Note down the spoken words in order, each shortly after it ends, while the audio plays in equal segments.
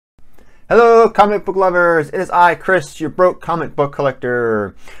Hello comic book lovers, it is I, Chris, your broke comic book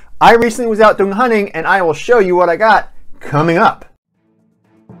collector. I recently was out doing hunting and I will show you what I got coming up.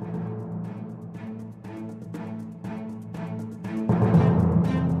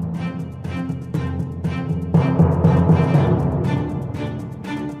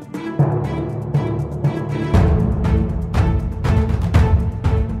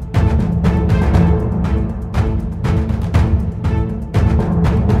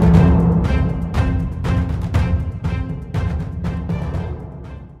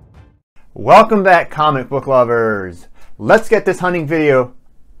 Welcome back, comic book lovers. Let's get this hunting video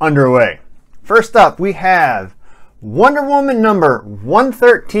underway. First up, we have Wonder Woman number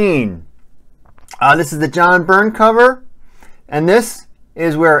 113. This is the John Byrne cover, and this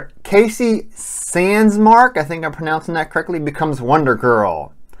is where Casey Sandsmark, I think I'm pronouncing that correctly, becomes Wonder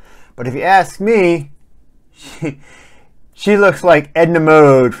Girl. But if you ask me, she looks like Edna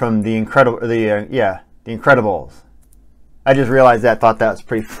Mode from The Incredibles. I just realized that, thought that was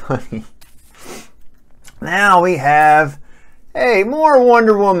pretty funny. Now we have, hey, more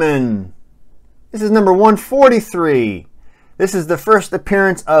Wonder Woman. This is number 143. This is the first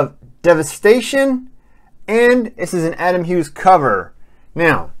appearance of Devastation, and this is an Adam Hughes cover.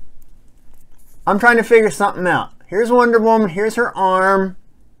 Now, I'm trying to figure something out. Here's Wonder Woman, here's her arm,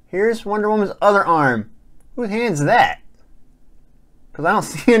 here's Wonder Woman's other arm. Whose hand's that? Because I don't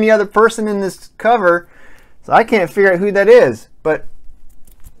see any other person in this cover, so I can't figure out who that is. But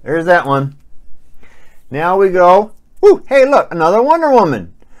there's that one. Now we go, ooh, hey look, another Wonder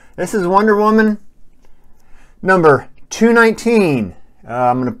Woman. This is Wonder Woman number 219.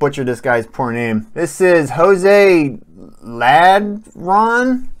 I'm going to butcher this guy's poor name. This is Jose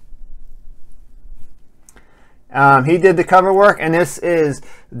Ladron. He did the cover work, and this is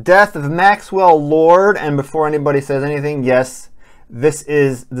Death of Maxwell Lord. And before anybody says anything, yes, this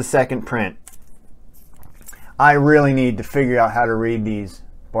is the second print. I really need to figure out how to read these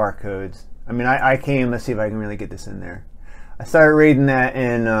barcodes. I mean, I came, let's see if I can really get this in there. I started reading that,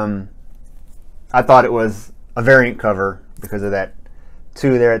 and I thought it was a variant cover because of that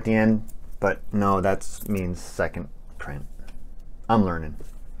 2 there at the end, but no, that means second print. I'm learning.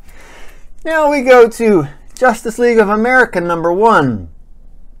 Now we go to Justice League of America number 1.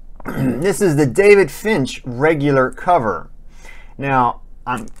 This is the David Finch regular cover. Now,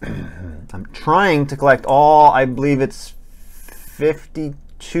 I'm trying to collect all, I believe it's 52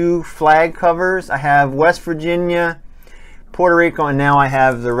 flag covers. I have West Virginia, Puerto Rico, and now I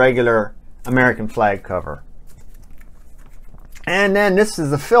have the regular American flag cover. And then this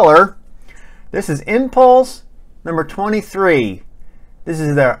is the filler. This is Impulse number 23. This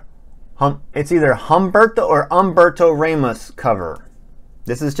is their it's either Humberto or Umberto Ramos cover.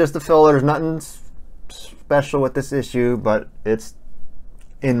 This is just a filler. There's nothing special with this issue, but it's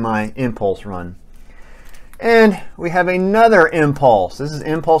in my Impulse run. And we have another Impulse. This is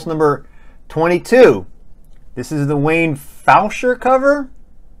Impulse number 22. This is the Wayne Faucher cover.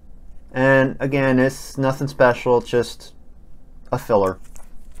 And again, it's nothing special, it's just a filler.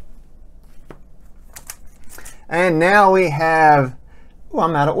 And now we have, oh,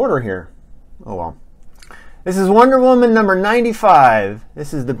 I'm out of order here. Oh well. This is Wonder Woman number 95.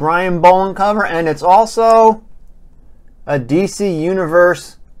 This is the Brian Bolland cover, and it's also a DC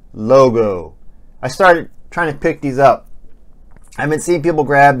Universe logo. I started trying to pick these up. I've been seeing people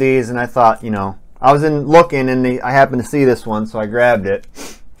grab these, and I thought, you know, I was looking, and I happened to see this one, so I grabbed it.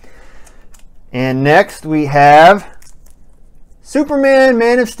 And next we have Superman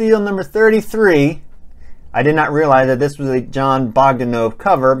Man of Steel number 33. I did not realize that this was a John Bogdanove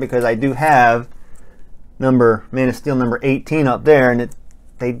cover, because I do have Man of Steel number 18 up there, and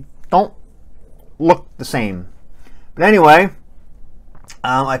they don't look the same. But anyway,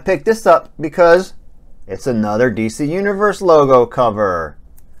 I picked this up because it's another DC Universe logo cover.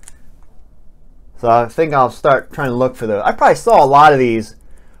 So I think I'll start trying to look for those. I probably saw a lot of these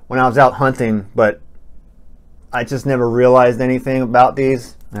when I was out hunting, but I just never realized anything about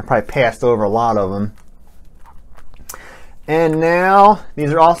these. I probably passed over a lot of them. And now,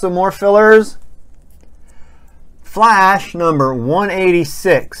 these are also more fillers. Flash number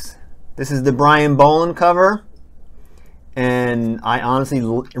 186. This is the Brian Bolland cover. And I honestly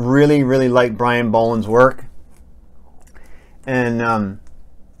really like Brian Bolland's work. And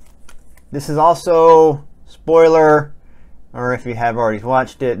this is also, spoiler, or if you have already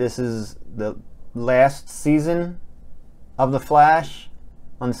watched it, this is the last season of The Flash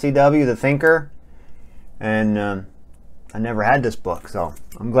on the CW, The Thinker. And I never had this book, so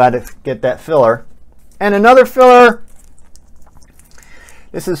I'm glad to get that filler. And another filler,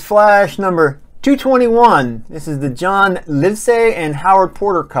 this is Flash number 221. This is the John Livesey and Howard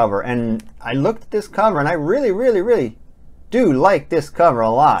Porter cover. And I looked at this cover and I really do like this cover a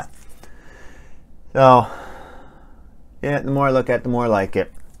lot. So, yeah, the more I look at it, the more I like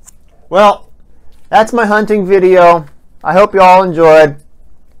it. Well, that's my hunting video. I hope you all enjoyed.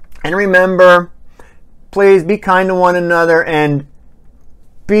 And remember, please be kind to one another and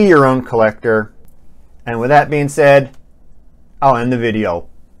be your own collector. And with that being said, I'll end the video.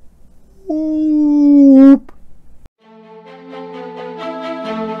 Whoop.